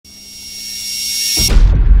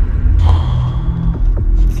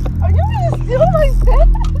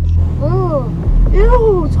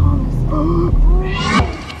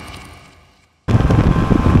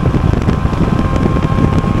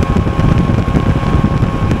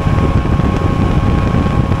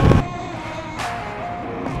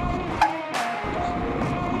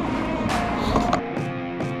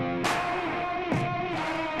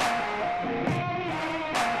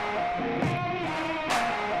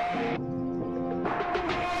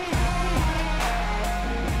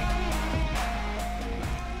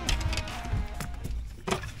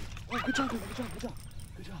Good job, baby. Good job. Good job.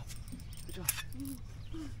 Good job. Good job.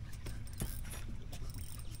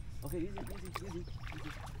 Okay, easy, easy, easy, easy.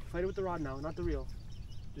 Fight it with the rod now, not the reel.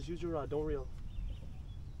 Just use your rod, don't reel.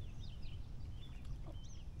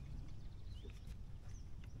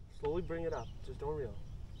 Slowly bring it up, just don't reel.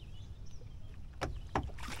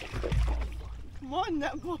 Come on,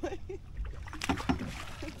 that boy.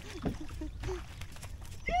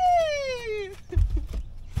 Yay! Good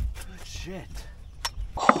shit.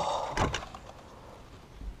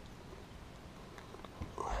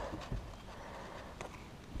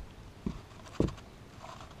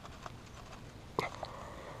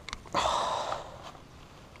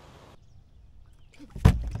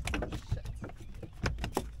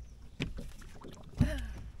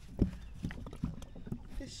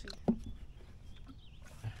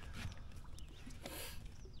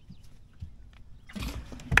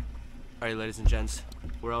 Alright, ladies and gents,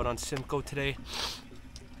 we're out on Simcoe today.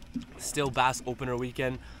 Still bass opener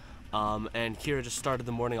weekend, and Kira just started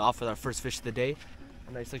the morning off with our first fish of the day.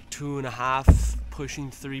 A nice like 2.5,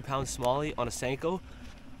 pushing 3 pound smallie on a Simcoe.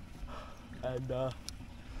 And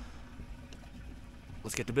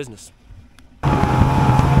let's get to business.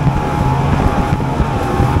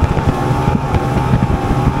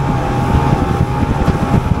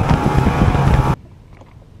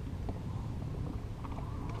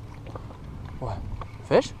 What?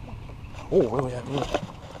 Fish? Oh, where we at?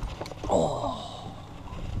 Oh.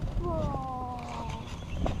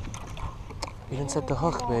 You didn't set the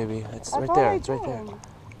hook, baby. It's right there. It's right there.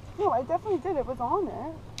 No, I definitely did. It was on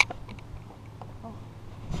it. Oh.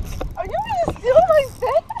 Are you gonna steal my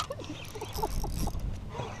fish?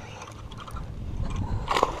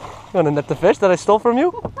 You wanna net the fish that I stole from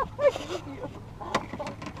you?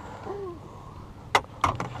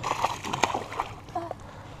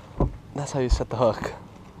 That's how you set the hook.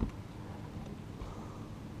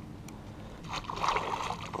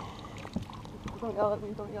 Don't yell at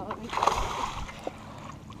me, don't yell at me.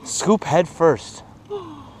 Scoop head first.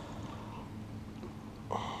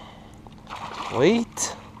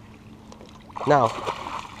 Wait. Now,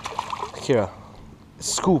 Kira,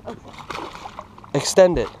 scoop. Okay.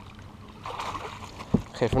 Extend it.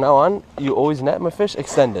 Okay, from now on, you always net my fish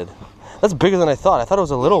extended. That's bigger than I thought. I thought it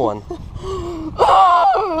was a little one.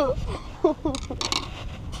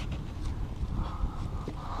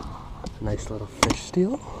 Nice little fish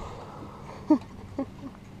steal.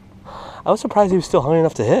 I was surprised he was still hungry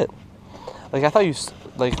enough to hit. Like I thought you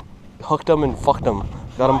like hooked him and fucked him.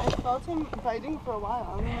 Got him. I felt him biting for a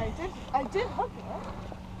while. I mean, I did hook it,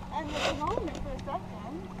 and it was on me for a second.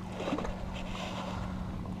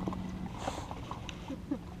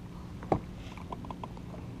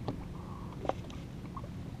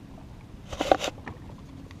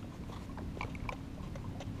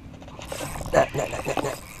 Net.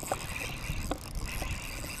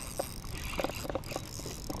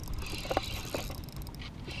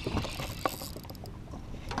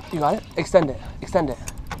 You got it? Extend it. Extend it.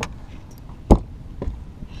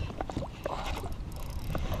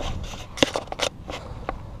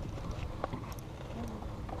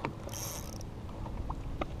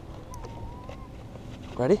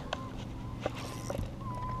 Ready?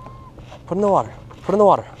 Put in the water. Put in the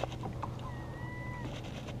water.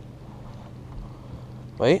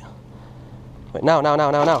 Wait. Wait, now.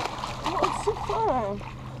 Oh, it's too far.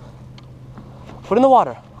 Put in the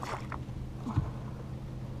water.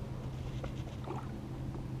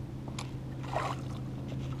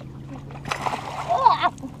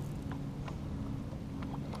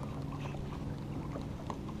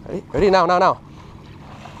 Ready? Now. Nice.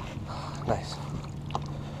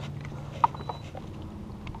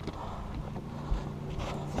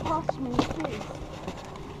 Watch me, please.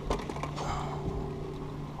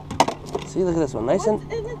 See, look at this one. Nice and...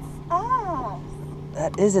 What's in its ass?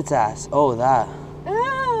 That is its ass. Oh, that.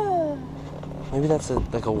 Ew. Maybe that's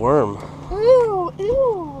like a worm. Ew.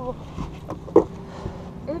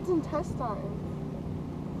 It's intestine.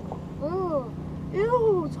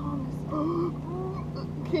 Ew, Thomas.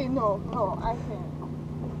 Okay, no, I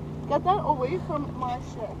can't. Get that away from my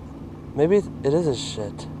shit. Maybe it is a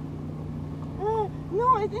shit. No,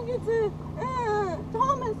 I think it's a...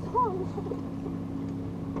 Thomas.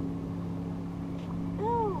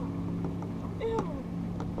 Ew.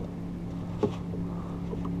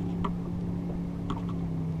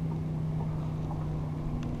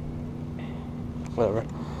 Whatever.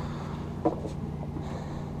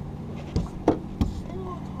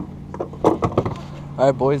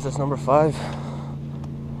 Alright boys, that's number 5.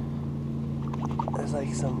 There's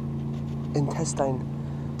like some intestine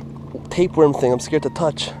tapeworm thing I'm scared to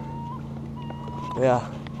touch. Yeah,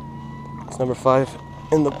 it's number 5.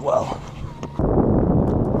 in the well.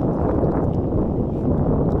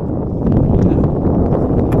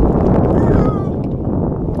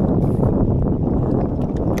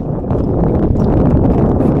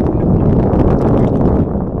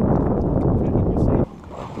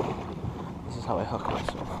 This is how I hook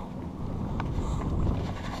myself.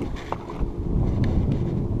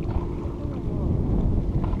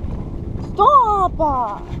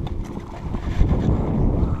 Stop!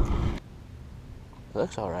 It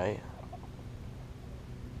looks alright.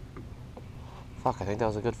 Fuck, I think that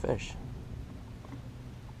was a good fish.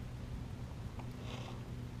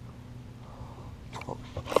 Oh.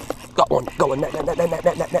 Got one, net.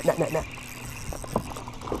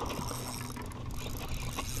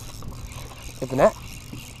 Hit the net.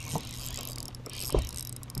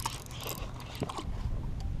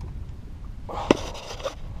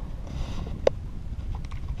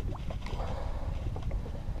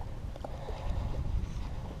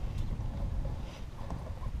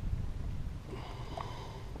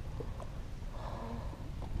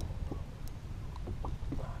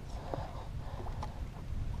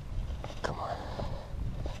 Come on.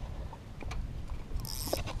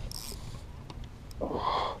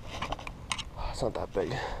 It's not that big.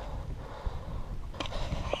 Get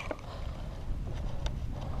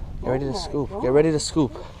ready to scoop. Get ready to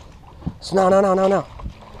scoop. So no.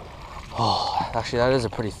 Oh, actually that is a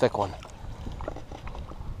pretty thick one.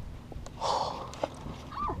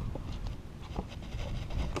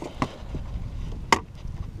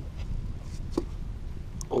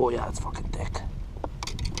 Oh yeah, it's fucking thick.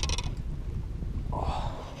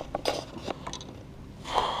 Oh.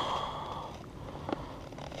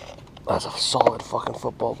 That's a solid fucking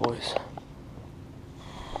football, boys.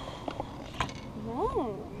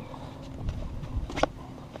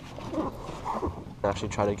 Actually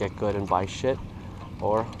try to get good and buy shit,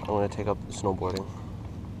 or I'm gonna take up snowboarding.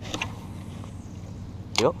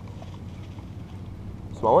 Yep.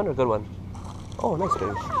 Small one or good one? Oh, nice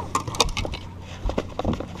baby.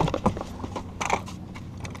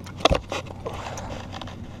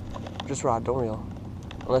 Just rod, don't reel.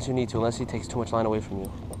 Unless you need to, unless he takes too much line away from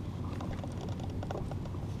you.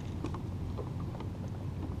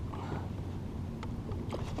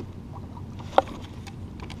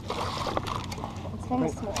 It's kind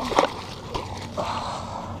of small.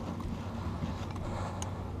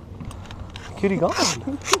 Cutie gone.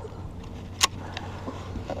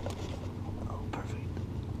 Oh, perfect.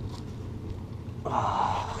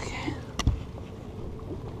 Oh, okay.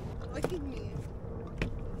 Look at me.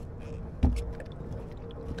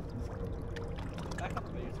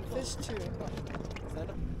 Fish too.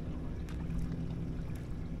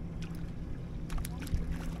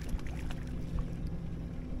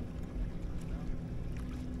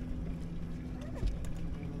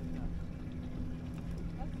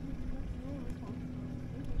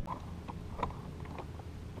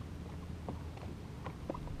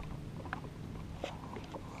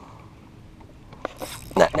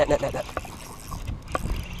 Net.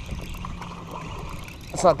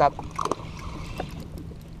 It's not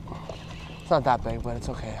that big, but it's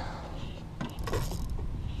okay.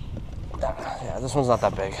 Yeah, this one's not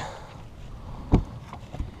that big.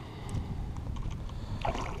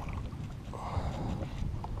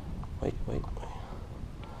 Wait.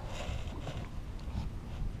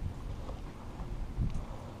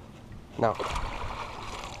 No.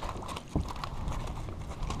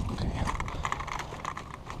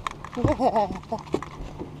 Alright,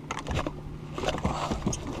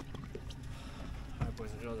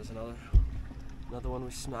 boys and girls, there's another one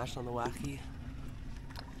we smashed on the wacky.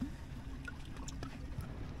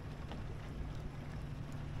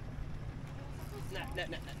 Net.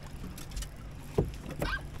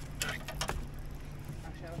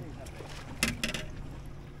 Actually, I don't think it's that big.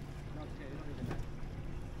 No, it's okay, you don't need the net.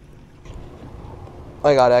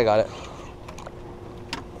 I got it.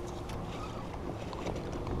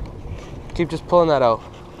 Keep just pulling that out.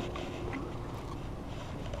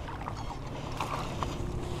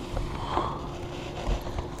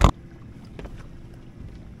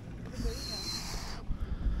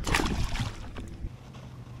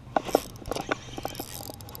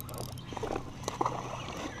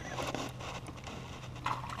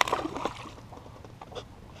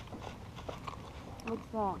 What's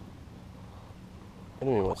that? What do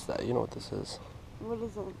you mean, what's that? You know what this is. What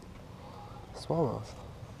is it? Smallmouth.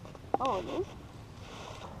 Oh, it is?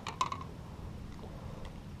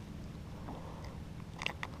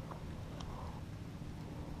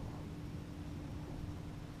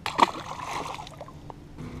 I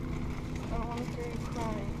don't want to hear you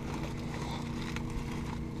crying.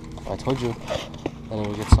 I told you. and it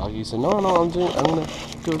would get soggy. You said, no, I'm gonna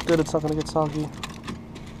do it good. It's not gonna get soggy.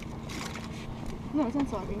 No, it's not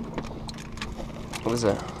soggy. What is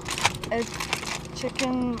that? It's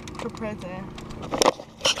chicken caprese.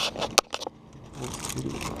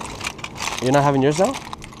 You're not having yours now?